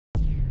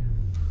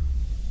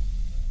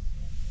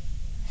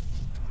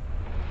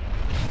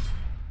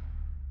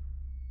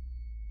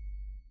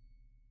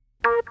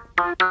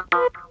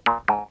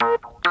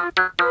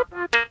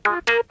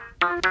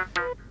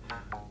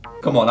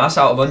Come on, that's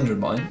out of 100,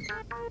 mine.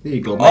 There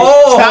you go, mate.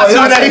 Oh, Stats of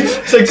an 8.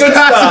 It's a good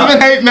Stats of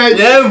an 8, mate.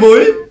 Yeah,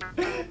 boy.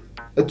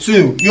 A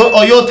 2.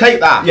 You'll take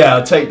that. Yeah,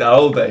 I'll take that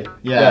all day.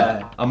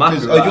 Yeah. I'm happy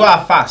with that. that. You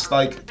are fast,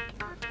 like.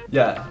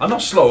 Yeah, I'm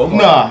not slow, am I?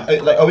 Nah,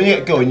 like when you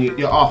get going,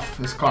 you're off.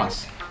 It's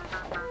class.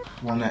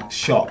 One next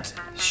shot.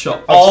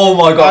 Oh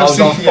my god, I was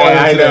on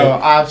fire today.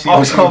 I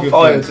was on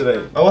fire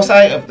today. Oh, what's the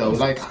 8 of though?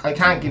 Like, I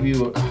can't give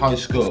you a high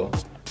score.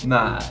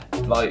 Nah,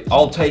 like,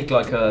 I'll take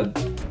like a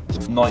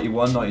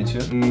 91,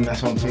 92.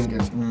 That's what I'm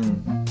thinking.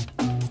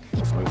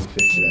 Over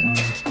 50 then.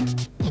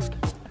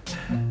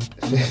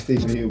 50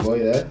 for you,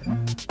 boy, yeah?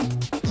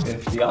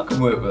 50, I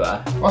can work with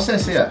that. What's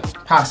this here?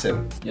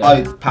 Passing.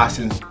 Yeah.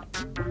 Passing.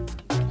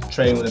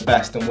 Training with the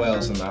best in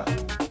Wales and that.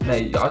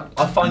 Mate,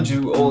 I find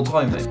you all the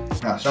time, mate.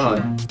 That's Don't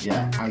true.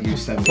 Yeah, I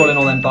use 70. Pulling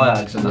on them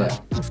diags and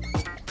that.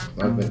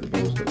 I bet the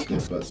balls look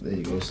good, but there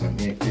you go,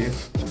 78 for you.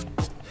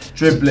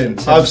 Dribbling.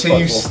 I've seen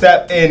you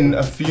step in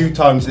a few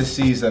times this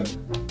season.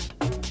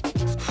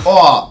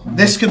 Oh,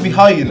 this could be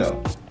high, you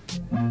know.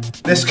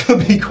 This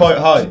could be quite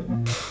high.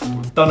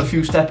 Done a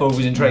few step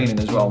overs in training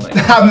as well, mate. I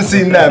haven't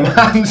seen them. I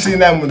haven't seen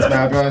them ones, man,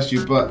 I'll be honest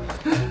with you, but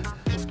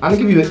I'm gonna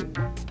give you a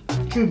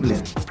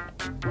dribbling.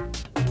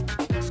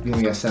 You're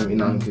gonna get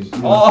 79 because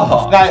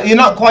you're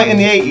not quite in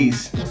the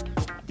 80s.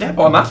 Yeah,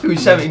 but I'm happy with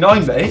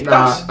 79, mate.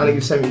 Nah, I'm gonna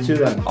give 72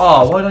 then.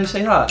 Oh, why did I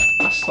say that?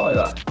 That's like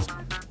that.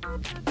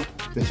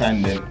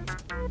 Defending.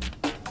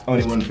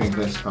 Only one thing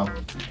for this, pal.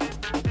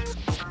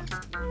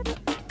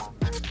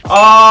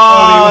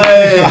 Oh,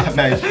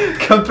 mate.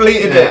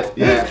 Completed it.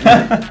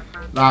 Yeah.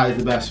 That is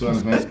the best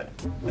one, mate.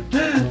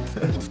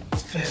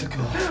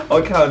 Physical.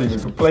 I can't even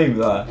complain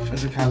with that.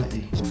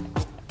 Physicality.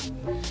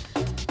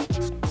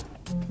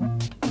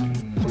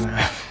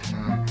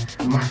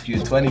 I'm after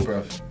you a 20,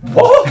 bro.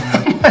 What?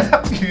 I'm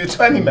after you a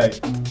 20, mate.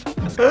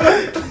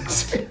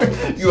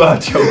 You are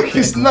joking.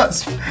 It's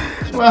nuts.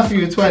 I'm after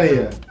you a 20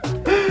 here.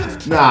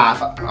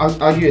 Nah,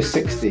 I'll give you a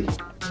 60.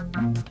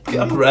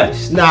 Get a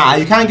rest. Nah,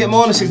 you can't get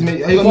more than a 60.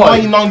 You got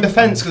 99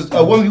 defence because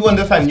 1v1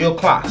 defend, you're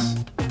class.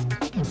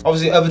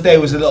 Obviously, the other day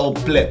was a little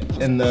blip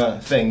in the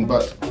thing,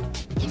 but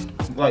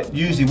like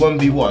usually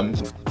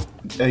 1v1,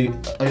 are you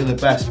the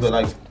best? But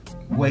like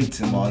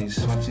weighting wise,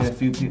 I've seen a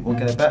few people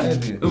get a better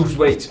of you. Who's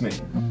weights me?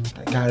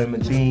 Like Gary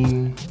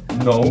Medine.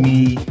 No.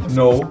 Me.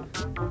 No.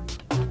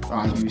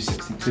 I'll give you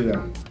 62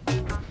 then.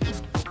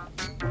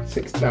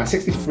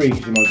 63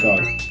 because you're my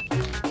guy.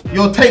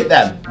 You'll take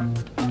them.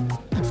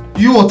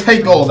 You will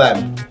take all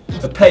them.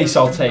 The pace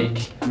I'll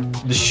take.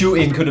 The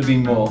shooting could have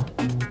been more.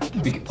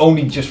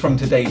 Only just from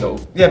today though.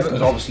 Yeah,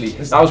 because obviously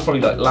that was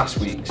probably like last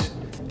week's.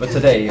 But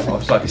today I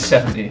was like a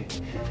 70.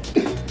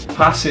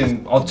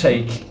 Passing, I'll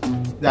take.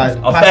 Yeah,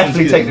 I'll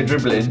definitely take the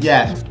dribbling.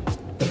 Yeah.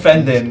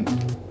 Defending,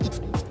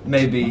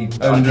 maybe.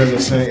 Yeah,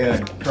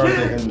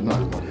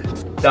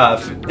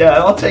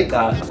 I'll take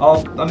that.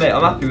 Mate,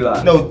 I'm happy with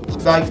that. No,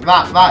 like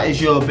that is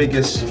your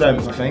biggest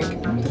strength, I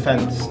think.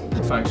 Defence.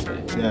 Thanks,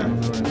 mate. Yeah.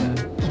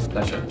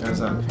 Pleasure. I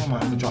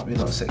might have to drop you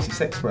like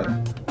 66, bro.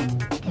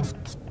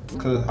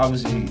 Because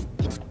obviously.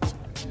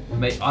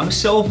 Mate, I'm a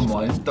silver,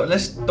 mine. Don't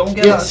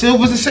get that.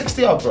 Silver's a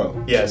 60 odd, bro.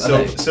 Yeah,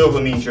 silver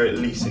means you're at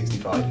least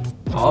 65.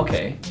 Oh,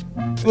 okay.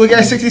 We'll get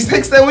a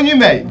 66 then, when you,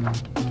 mate.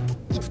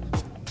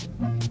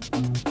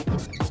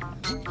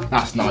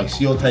 That's nice.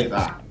 You'll take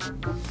that.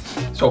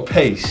 So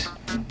pace.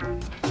 You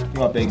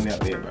gotta big me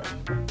up here, bro.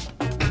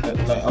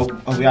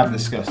 We have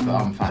discussed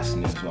that I'm faster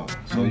than you as well.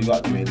 So you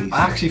got to do at least. I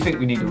actually think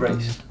we need a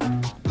race.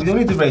 We don't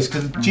need the race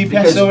because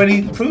GPS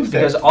already proved it.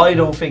 Because I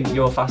don't think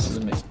you're faster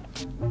than me.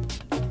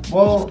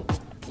 Well,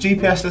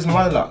 GPS doesn't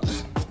lie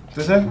locks,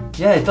 does it?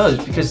 Yeah, it does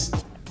because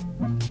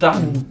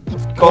Dan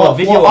got a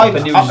video up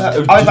and it was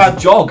just a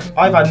jog.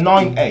 I've had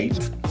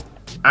 9.8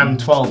 and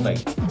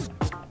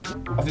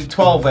 12.8. Obviously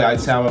 12.8 I'd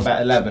say I'm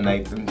about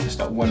 11.8 and just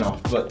got one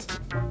off, but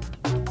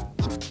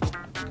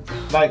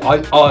like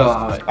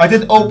I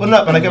did open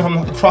up and I gave him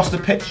across the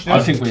pitch. You know?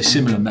 I think we're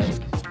similar, mate.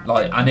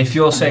 Like, and if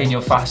you're saying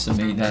you're faster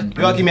than me, then you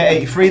gotta give me an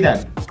 83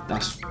 then.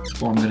 That's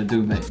what I'm gonna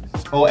do, mate.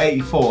 Or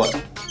 84.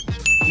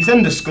 He's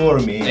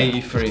underscoring me.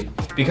 83.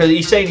 Because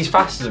he's saying he's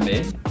faster than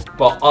me,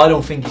 but I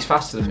don't think he's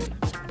faster than me.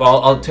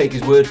 But I'll take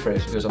his word for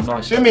it because I'm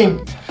nice. Do you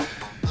mean?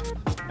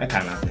 I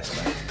can't have this,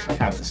 mate. I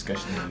can't have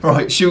discussion.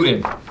 Right,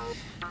 shooting.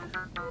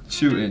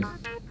 Shooting.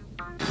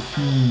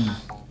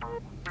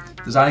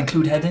 Does that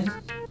include heading?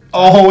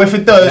 Oh, if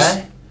it does.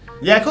 Yeah?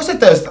 Yeah, of course it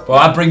does. Well,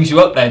 that brings you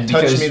up then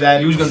because touch me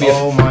then. You was gonna be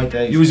my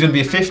days. You was gonna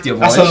be a 50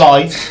 otherwise. That's a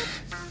lie.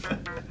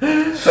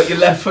 Like your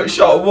left foot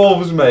shot at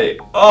Wolves, mate.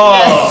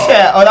 Oh,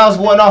 yeah. Oh, that was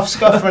one off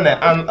scuffering it,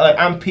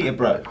 and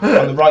Peterborough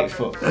on the right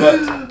foot. But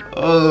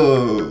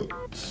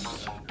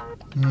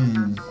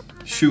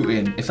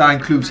shooting. If that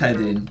includes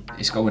heading,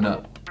 it's going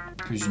up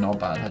because you're not a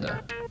bad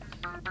header.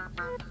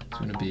 It's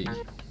gonna be.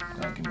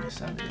 God, give me a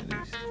 70 at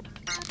least.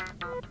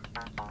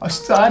 I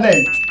started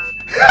 8.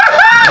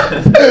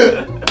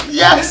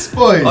 Yes,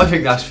 boy. I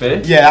think that's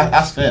fair. Yeah,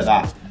 that's fair.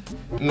 That.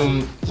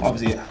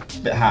 Obviously, a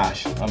bit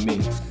harsh on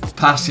me.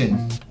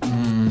 Passing.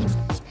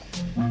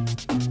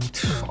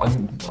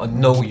 I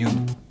know you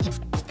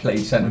played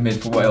centre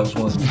mid for Wales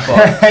once.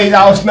 But Hey,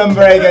 that was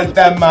number 8 against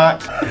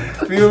Denmark.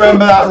 If you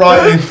remember that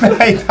rightly,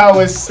 mate, that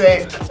was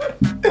sick.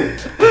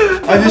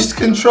 I just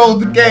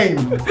controlled the game.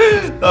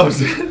 that was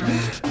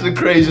the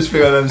craziest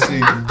thing I've ever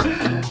seen.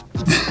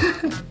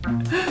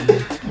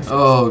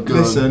 Oh god.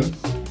 Listen.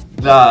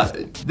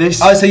 This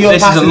I'd say your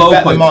this pass is a is low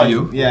better point than for mine.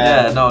 you.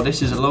 Yeah. No,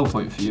 this is a low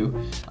point for you.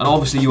 And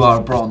obviously you are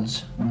a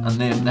bronze, and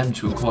them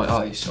two are quite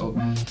high. So,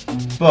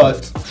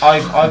 But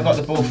I've got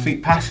the ball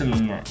feet passing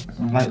and that,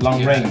 like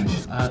long range.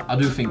 I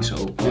do think so.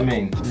 What do you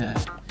mean? Yeah.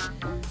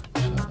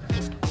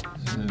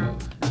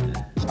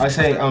 I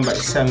say I'm about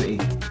 70.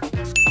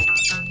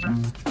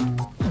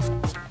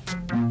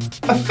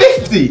 A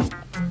 50?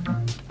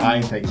 I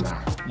ain't taking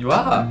that. You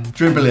are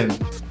dribbling.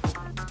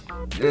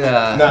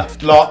 Yeah. Nah,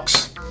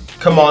 locks.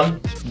 Come on.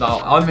 No,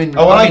 I'm in.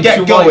 Oh, when I'm I in get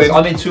two going- minds.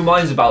 I'm in two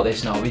minds about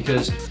this now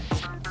because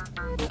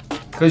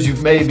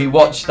you've made me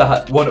watch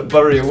that one at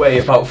Bury away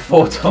about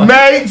 4 times.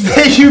 Mate,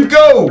 there you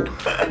go.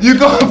 You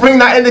got to bring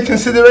that into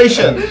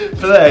consideration.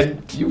 But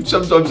then you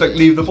sometimes like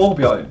leave the ball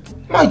behind.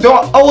 My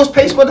God, I always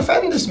pace my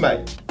defenders,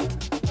 mate.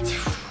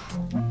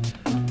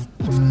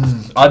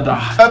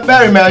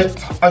 Barry, mate,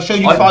 I showed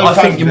you 5 I times.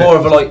 think you're more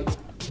of a like.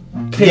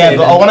 Yeah,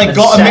 but I want to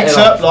got to mix it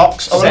up, off.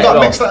 locks. I want to Set it got to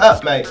off. mix that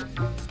up, mate.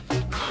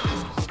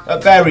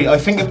 Barry, I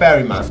think of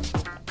Barry, man.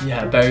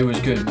 Yeah, Bury was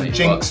good, mate.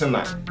 Jinx and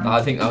that. but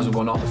I think that was a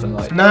one-off and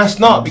like. Nah, it's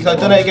not because I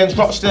done it against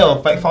Rochdale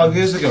about 5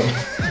 years ago.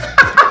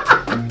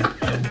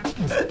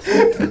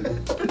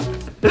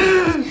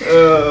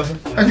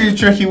 I could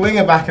tricky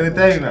winger back in the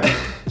day, man.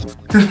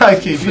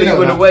 Like you know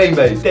Fleetwood that. away,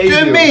 mate. Do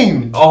you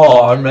mean? Oh,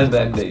 I remember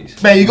them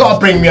days. Mate, you got to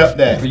bring me up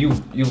there. But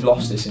you've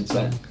lost it since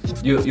then.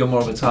 You're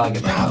more of a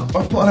target man now.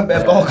 I'm putting a bit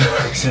of ball,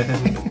 guys.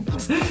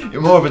 You're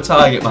more of a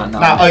target man now.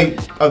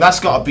 Nah, that's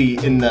got to be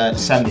in the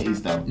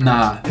 70s though.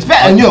 Nah. It's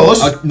better than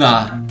yours.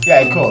 Nah. Yeah,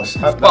 of course.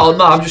 Well,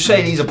 no, I'm just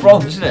saying he's a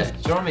bronze, isn't it? Do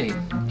you know what I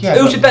mean? Yeah,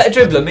 Who's but- a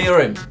better dribbler, me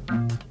or him?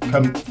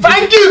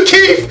 Thank you,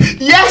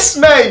 Keith. Yes,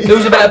 mate.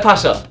 Who's a better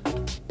passer?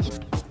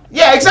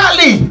 Yeah,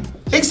 exactly.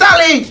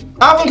 Exactly.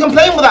 I haven't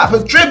complained with that,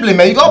 but dribbling,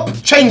 mate, you got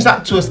to change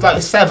that to like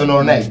a 7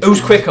 or an 8. Who's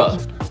quicker?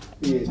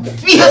 Get in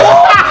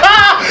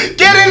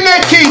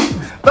there,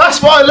 Keith.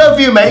 That's why I love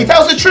you, mate. He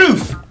tells the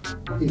truth.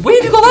 Where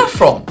have you got that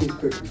from?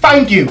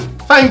 Thank you.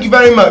 Thank you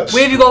very much.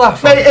 Where have you got that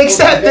from? Mate,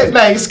 accept it,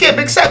 mate. Skip,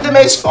 accept it,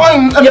 mate. It's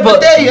fine. Another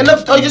but- day, I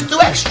just do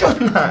extra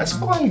on that. It's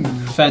fine.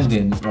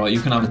 Defending, right,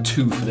 you can have a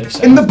 2 for this.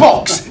 In the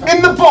box.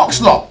 In the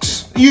box,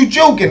 locks. Are you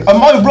joking?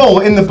 Am I role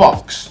in the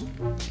box?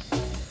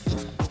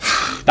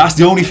 That's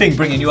the only thing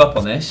bringing you up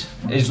on this,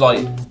 is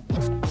like,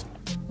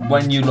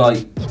 when you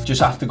like,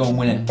 just have to go and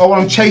win it. Oh, when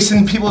I'm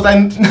chasing people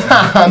then?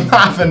 Nah, I'm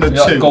not having a You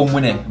like, 2. go and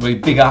win it,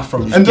 with big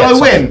afro. just And do I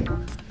gets up.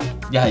 win?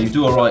 Yeah, you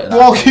do alright at that.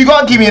 Well, you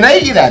got to give me an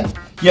 80 then.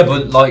 Yeah,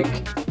 but like,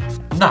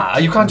 nah,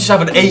 you can't just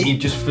have an 80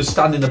 just for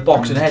standing in the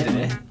box and heading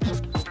it.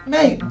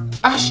 Mate,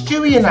 ask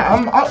Stewie and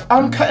that.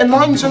 I'm cutting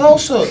lines and all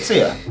sorts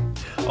here.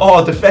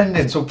 Oh,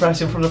 defending, so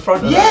pressing from the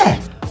front. Of Yeah.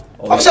 that.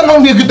 Oh, Obviously, I'm not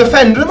going to be a good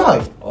defender, am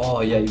I?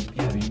 Oh yeah, you've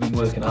been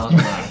working hard on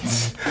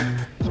that.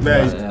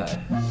 Mate,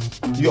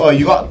 Yeah.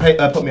 you got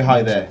to put me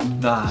high there.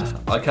 Nah,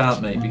 I can't,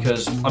 mate,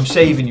 because I'm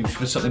saving you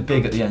for something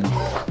big at the end.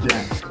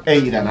 Yeah.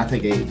 80 then, I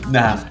take 80.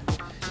 Nah,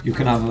 you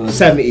can have a.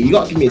 70, you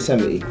got to give me a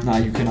 70. Nah,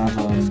 you can have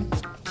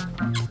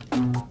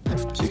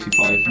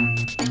 65.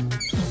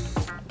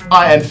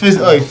 Alright, and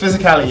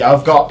physicality,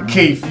 I've got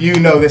Keith. You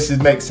know this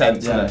makes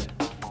sense, Yeah. innit?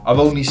 I've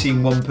only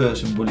seen one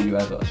person bully you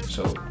ever,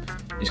 so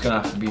it's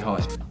gonna have to be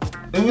high.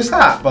 Who was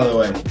that, by the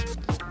way?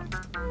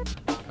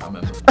 I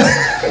remember.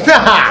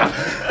 Nah!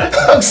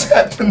 I'm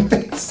accepting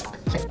this.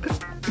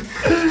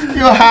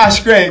 You're a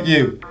harsh grape,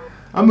 you.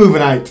 I'm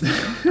moving out.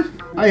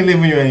 I ain't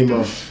living with you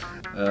anymore.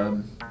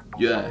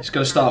 Yeah, it's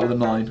gonna start with a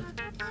 9.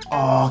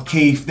 Oh,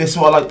 Keith, this is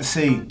what I like to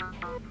see.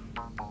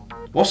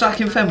 What's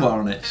Akin Fenwar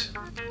on this?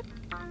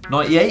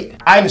 98?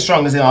 I ain't as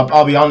strong as him,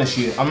 I'll be honest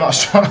with you. I'm not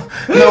strong.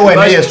 Nowhere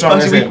near as strong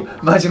as him.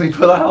 Imagine we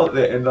pull that out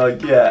there and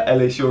like, yeah,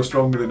 Ellis, you're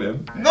stronger than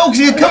him. No, because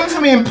he'd come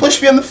for me and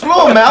push me on the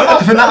floor, mate. I'm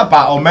not having that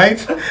battle,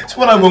 mate. It's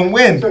one I won't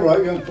win. It's alright,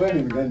 we haven't played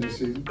him again this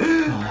season.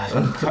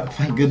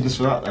 Thank goodness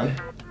for that, then.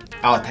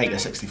 I'll take a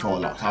 64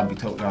 locks, I'll be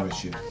totally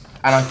honest with you.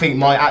 And I think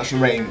my actual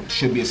rating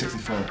should be a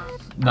 64.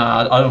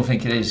 Nah, I don't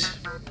think it is.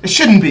 It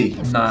shouldn't be.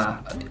 Nah,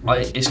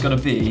 it's gonna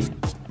be,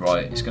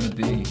 right, it's gonna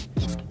be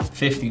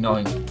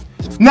 59.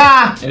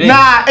 Nah, It is.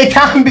 nah, it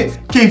can't be.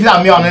 Keith,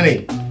 that me on,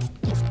 innit?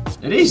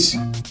 It is.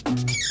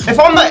 If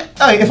I'm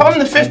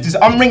the 50s,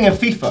 I'm ringing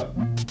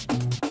FIFA.